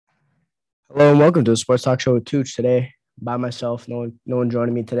Hello and welcome to the Sports Talk Show with Tucc today. By myself, no one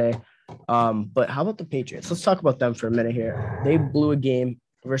joining me today. But how about the Patriots? Let's talk about them for a minute here. They blew a game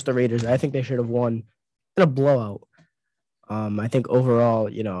versus the Raiders. I think they should have won in a blowout. I think overall,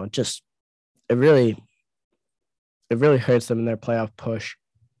 just it really it really hurts them in their playoff push.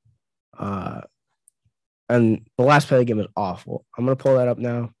 Uh, and the last play of the game was awful. I'm gonna pull that up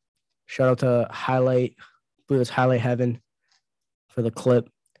now. Shout out to Highlight, I believe it's Highlight Heaven for the clip.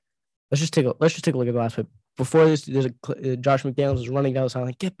 Let's just take a look at the last play. Before this, Josh McDaniels was running down the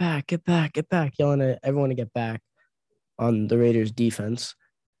sideline, get back, get back, get back, yelling at everyone to get back on the Raiders defense.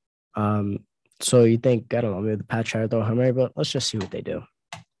 So you think, I don't know, maybe the Pat tried to throw Henry, but let's just see what they do.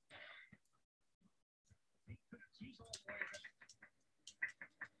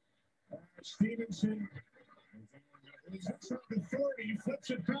 Stevenson flips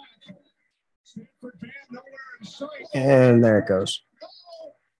it back. And there it goes.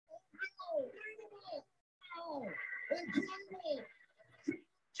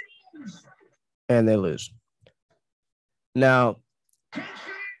 And they lose. Now,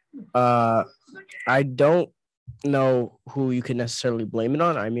 I don't know who you can necessarily blame it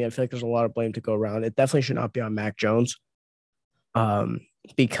on. I mean, I feel like there's a lot of blame to go around. It definitely should not be on Mac Jones,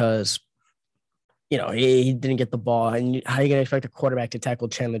 because he didn't get the ball. And how are you going to expect a quarterback to tackle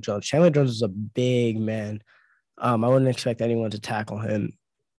Chandler Jones? Chandler Jones is a big man. I wouldn't expect anyone to tackle him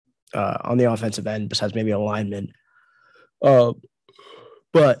on the offensive end besides maybe a lineman.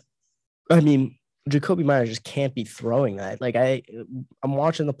 But I mean, Jacoby Myers just can't be throwing that. Like I'm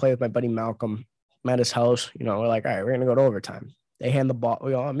watching the play with my buddy Malcolm. I'm at his house. We're like, all right, we're gonna go to overtime. They hand the ball.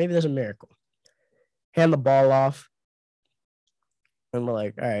 Maybe there's a miracle. Hand the ball off, and we're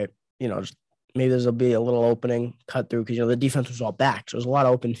like, all right, just maybe there'll be a little opening cut through because the defense was all back, so there's a lot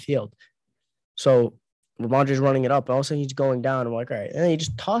of open field. So Ramondre's running it up, and all of a sudden he's going down. I'm like, all right. And then he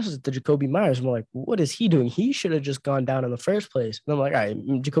just tosses it to Jacoby Myers. I'm like, what is he doing? He should have just gone down in the first place. And I'm like, all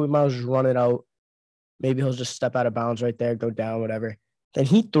right, Jacoby Myers just run it out. Maybe he'll just step out of bounds right there, go down, whatever. Then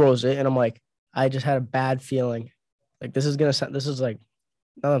he throws it, and I'm like, I just had a bad feeling. Like, this is like,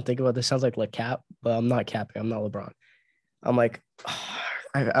 now that I'm thinking about this, sounds like Cap, but I'm not capping. I'm not LeBron. I'm like,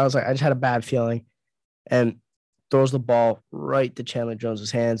 I was like, I just had a bad feeling. And throws the ball right to Chandler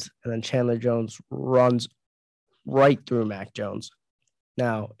Jones's hands, and then Chandler Jones runs right through Mac Jones.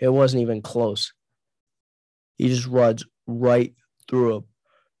 Now, it wasn't even close. He just runs right through him.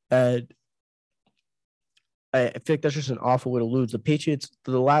 And I feel like that's just an awful way to lose. The Patriots,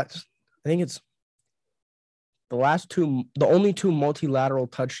 the only two multilateral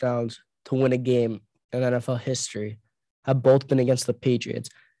touchdowns to win a game in NFL history have both been against the Patriots.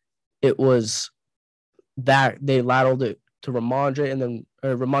 It was that they lateraled it to Ramondre, and then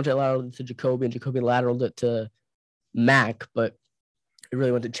Ramondre lateraled it to Jacoby, and Jacoby lateraled it to Mac, but it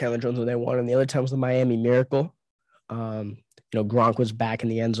really went to Chandler Jones when they won. And the other time was the Miami Miracle. Gronk was back in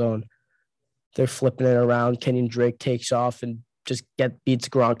the end zone. They're flipping it around. Kenyon Drake takes off and just beats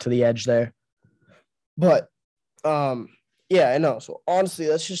Gronk to the edge there. But yeah, I know. So honestly,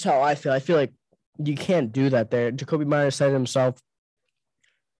 that's just how I feel. I feel like you can't do that there. Jacoby Myers said it himself.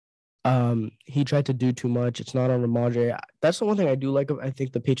 He tried to do too much. It's not on Ramondre. That's the one thing I do like. I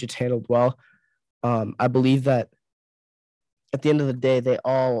think the Patriots handled well. I believe that at the end of the day, they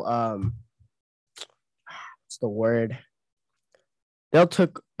all what's the word? They all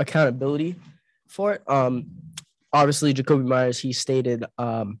took accountability for it. Obviously, Jacoby Myers, he stated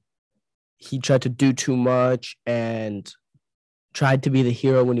he tried to do too much and tried to be the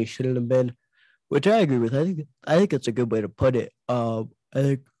hero when he shouldn't have been, which I agree with. I think that's a good way to put it. I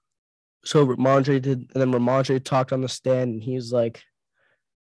think so. Ramondre did, and then Ramondre talked on the stand, and he was like,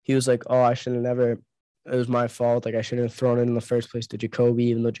 "Oh, I should have never. It was my fault. Like I shouldn't have thrown it in the first place to Jacoby,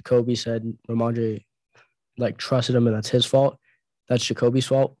 even though Jacoby said Ramondre trusted him, and that's his fault. That's Jacoby's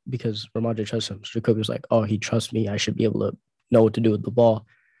fault because Ramondre trusts him. So Jacoby was like, oh, he trusts me. I should be able to know what to do with the ball.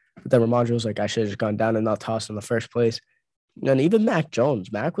 But then Ramondre was like, I should have just gone down and not tossed in the first place. And even Mac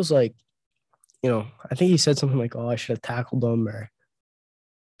Jones, Mac was like, I think he said something like, oh, I should have tackled him or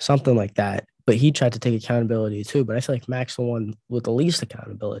something like that. But he tried to take accountability too. But I feel like Mac's the one with the least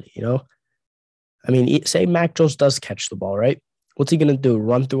accountability, I mean, say Mac Jones does catch the ball, right? What's he going to do?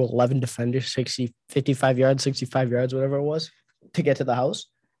 Run through 11 defenders, 55 yards, 65 yards, whatever it was, to get to the house?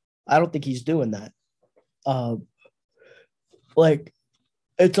 I don't think he's doing that.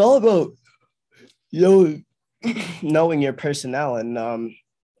 It's all about, knowing your personnel and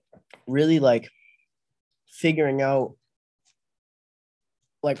really figuring out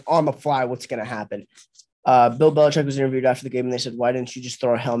on the fly what's going to happen. Bill Belichick was interviewed after the game, and they said, why didn't you just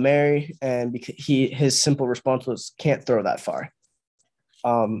throw a Hail Mary? And because his simple response was, can't throw that far.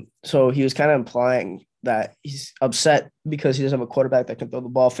 So he was kind of implying that he's upset because he doesn't have a quarterback that can throw the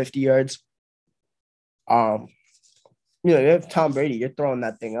ball 50 yards. Um, you have Tom Brady, you're throwing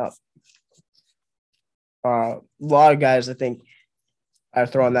that thing up. A lot of guys, I think, are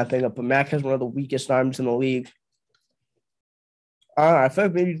throwing that thing up, but Mac has one of the weakest arms in the league. I feel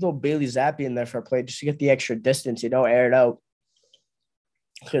like maybe throw Bailey Zappi in there for a play just to get the extra distance, air it out.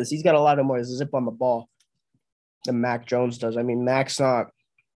 Because he's got a lot of more zip on the ball than Mac Jones does. I mean, he's not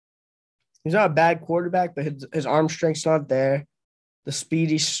a bad quarterback, but his arm strength's not there. The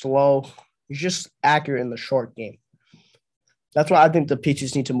speed, he's slow. He's just accurate in the short game. That's why I think the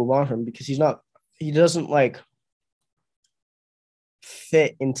Patriots need to move on from him because he doesn't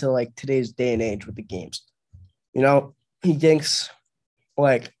fit into today's day and age with the games. He thinks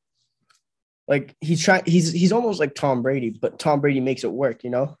he's almost like Tom Brady, but Tom Brady makes it work,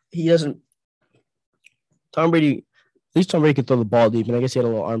 He doesn't Tom Brady, at least Tom Brady could throw the ball deep, and I guess he had a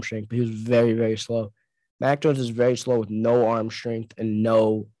little arm strength, but he was very, very slow. Mac Jones is very slow with no arm strength and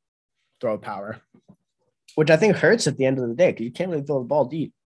no throw power, which I think hurts at the end of the day because you can't really throw the ball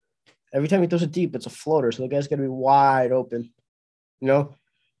deep. Every time he throws it deep, it's a floater, so the guy's got to be wide open.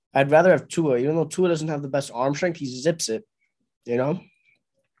 I'd rather have Tua. Even though Tua doesn't have the best arm strength, he zips it,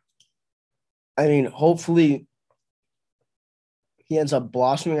 I mean, hopefully he ends up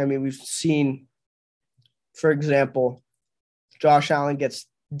blossoming. I mean, we've seen, for example, Josh Allen gets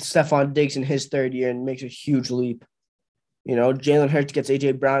Stephon Diggs in his third year and makes a huge leap. Jalen Hurts gets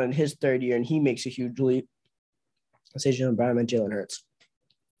A.J. Brown in his third year and he makes a huge leap. I say Jalen Brown, I meant Jalen Hurts.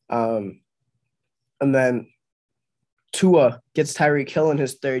 And then Tua gets Tyreek Hill in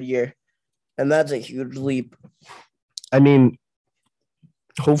his third year, and that's a huge leap. I mean,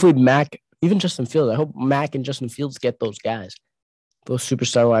 hopefully even Justin Fields, I hope Mac and Justin Fields get those guys, those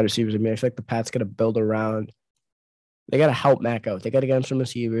superstar wide receivers. I mean, I feel like the Pats got to build around. They got to help Mac out. They got to get him some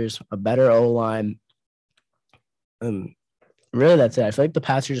receivers, a better O-line. Really, that's it. I feel like the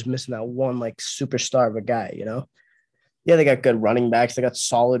Pats are just missing that one superstar of a guy, Yeah, they got good running backs. They got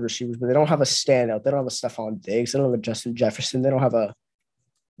solid receivers, but they don't have a standout. They don't have a Stephon Diggs. They don't have a Justin Jefferson. They don't have a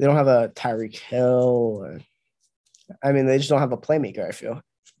Tyreek Hill. They just don't have a playmaker, I feel.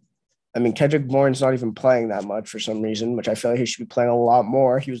 I mean, Kendrick Bourne's not even playing that much for some reason, which I feel like he should be playing a lot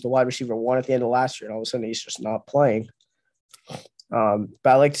more. He was the wide receiver 1 at the end of last year, and all of a sudden he's just not playing. But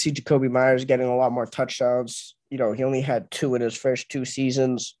I like to see Jacoby Myers getting a lot more touchdowns. He only had 2 in his first 2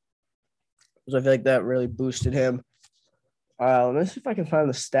 seasons. So I feel like that really boosted him. Let me see if I can find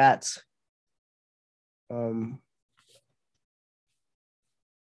the stats. On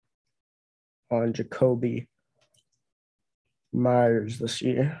Jacoby Myers this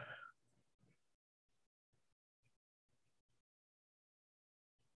year.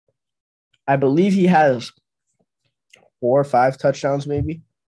 I believe he has 4 or 5 touchdowns, maybe.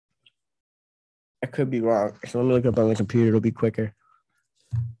 I could be wrong. So let me look up on the computer. It'll be quicker.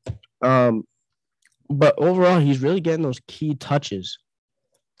 But overall, he's really getting those key touches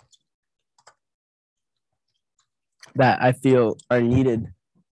that I feel are needed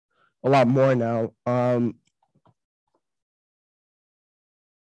a lot more now.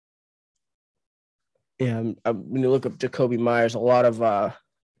 When you look up Jacoby Myers, a lot of a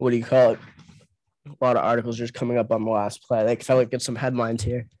lot of articles just coming up on the last play. I felt like get some headlines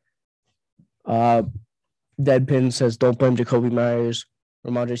here. Deadpin says, "Don't blame Jacoby Myers.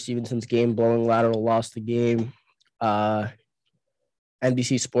 Ramondre Stevenson's game-blowing lateral lost the game."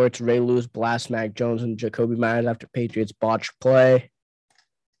 NBC Sports, Ray Lewis blasts Mac Jones and Jacoby Myers after Patriots botched play.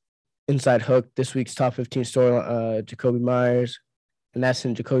 Inside Hook, this week's top 15 story, Jacoby Myers. In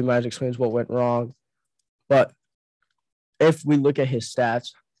essence, Jacoby Myers explains what went wrong. But if we look at his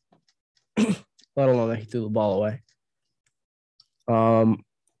stats, let alone that he threw the ball away.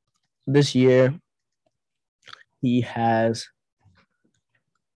 This year, he has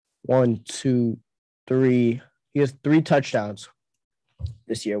 1, 2, 3. He has 3 touchdowns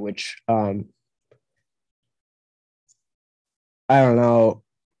this year, which I don't know,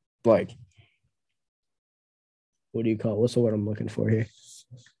 what do you call it? What's the word I'm looking for here?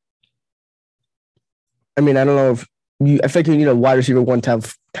 I mean, I don't know if I think you need a wide receiver 1 to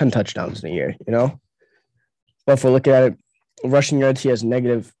have 10 touchdowns in a year, But if we're looking at it, rushing yards, he has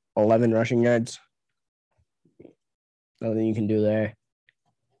negative 11 rushing yards. Nothing you can do there.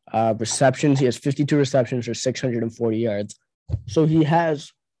 Receptions, he has 52 receptions for 640 yards. So he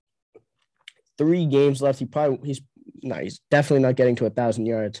has 3 games left. He's definitely not getting to 1,000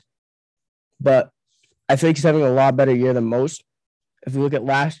 yards. But I think he's having a lot better year than most. If we look at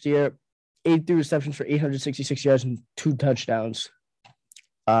last year, 83 receptions for 866 yards and 2 touchdowns.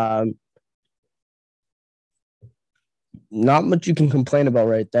 not much you can complain about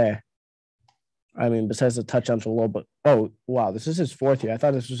right there. I mean, besides the touchdowns a little, but wow, this is his fourth year. I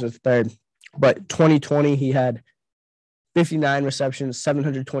thought this was his third. But 2020, he had 59 receptions,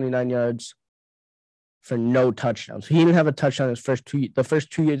 729 yards for no touchdowns. He didn't have a touchdown the first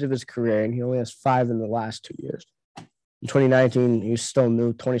 2 years of his career, and he only has 5 in the last 2 years. In 2019, he was still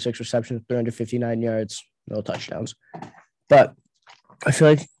new, 26 receptions, 359 yards, no touchdowns. But I feel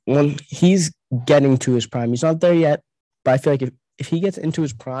like when he's getting to his prime, he's not there yet, but I feel like if he gets into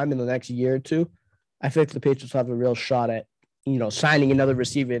his prime in the next year or two, I feel like the Patriots will have a real shot at, signing another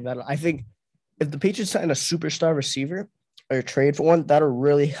receiver. That I think if the Patriots sign a superstar receiver or trade for one, that'll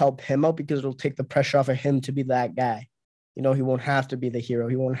really help him out because it'll take the pressure off of him to be that guy. He won't have to be the hero.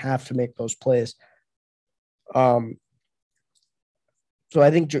 He won't have to make those plays. So I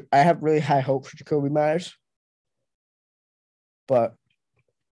think I have really high hope for Jacoby Myers, but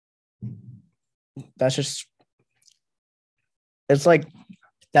that's just, it's like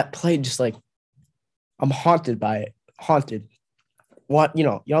that play, just like, I'm haunted by it. Haunted. What,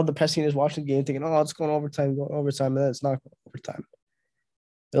 y'all depressing is watching the game thinking, oh, it's going overtime, and then it's not going overtime.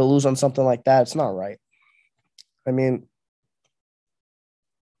 They'll lose on something like that. It's not right. I mean,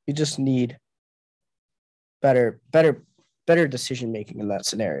 you just need better decision making in that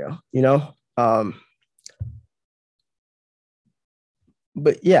scenario,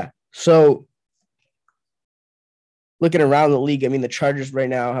 But yeah, so looking around the league, I mean, the Chargers right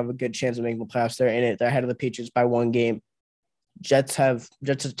now have a good chance of making the playoffs. They're in it. They're ahead of the Patriots by 1 game. Jets are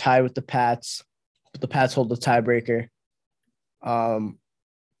tied with the Pats, but the Pats hold the tiebreaker. The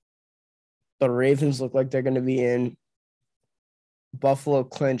Ravens look like they're going to be in. Buffalo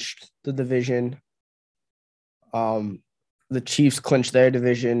clinched the division. The Chiefs clinched their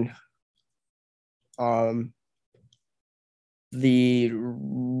division. What's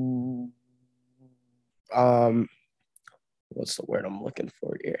the word I'm looking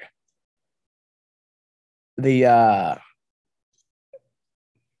for here?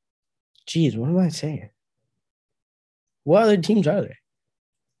 What am I saying? What other teams are there?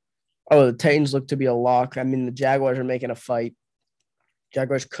 Oh, the Titans look to be a lock. I mean, the Jaguars are making a fight.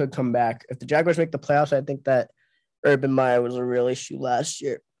 Jaguars could come back. If the Jaguars make the playoffs, I think that Urban Meyer was a real issue last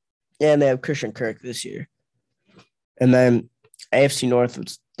year. And they have Christian Kirk this year. And then AFC North,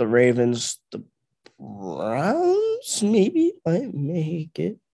 it's the Ravens, the Browns maybe might make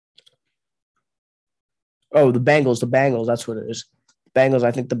it. Oh, the Bengals, that's what it is. Bengals,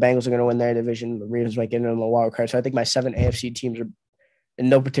 I think the Bengals are going to win their division. The Ravens might get in the wild card. So I think my 7 AFC teams are in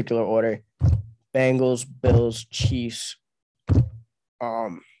no particular order. Bengals, Bills, Chiefs,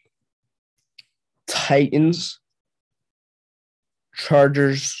 Titans,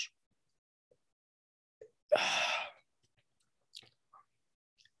 Chargers.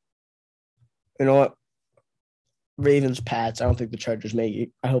 You know what? Ravens, Pats. I don't think the Chargers make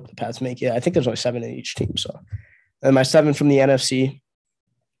it. I hope the Pats make it. I think there's only 7 in each team. So, and my 7 from the NFC: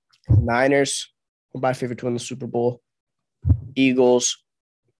 Niners, my favorite to win the Super Bowl. Eagles.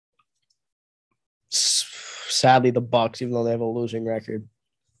 Sadly, the Bucs, even though they have a losing record,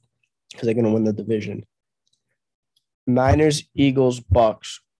 because they're going to win the division. Niners, Eagles,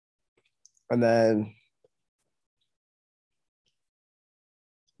 Bucs, and then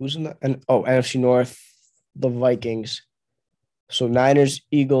who's in that? And NFC North, the Vikings. So Niners,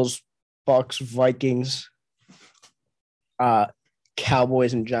 Eagles, Bucs, Vikings,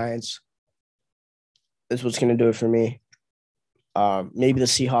 Cowboys, and Giants. That's what's going to do it for me. Maybe the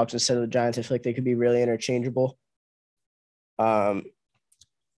Seahawks instead of the Giants. I feel like they could be really interchangeable. So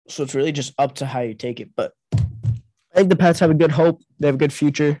it's really just up to how you take it. But I think the Pats have a good hope. They have a good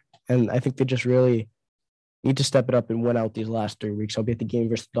future. And I think they just really need to step it up and win out these last 3 weeks. I'll be at the game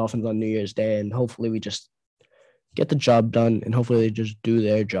versus the Dolphins on New Year's Day. And hopefully we just get the job done. And hopefully they just do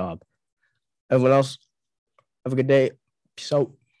their job. Everyone else, have a good day. Peace out.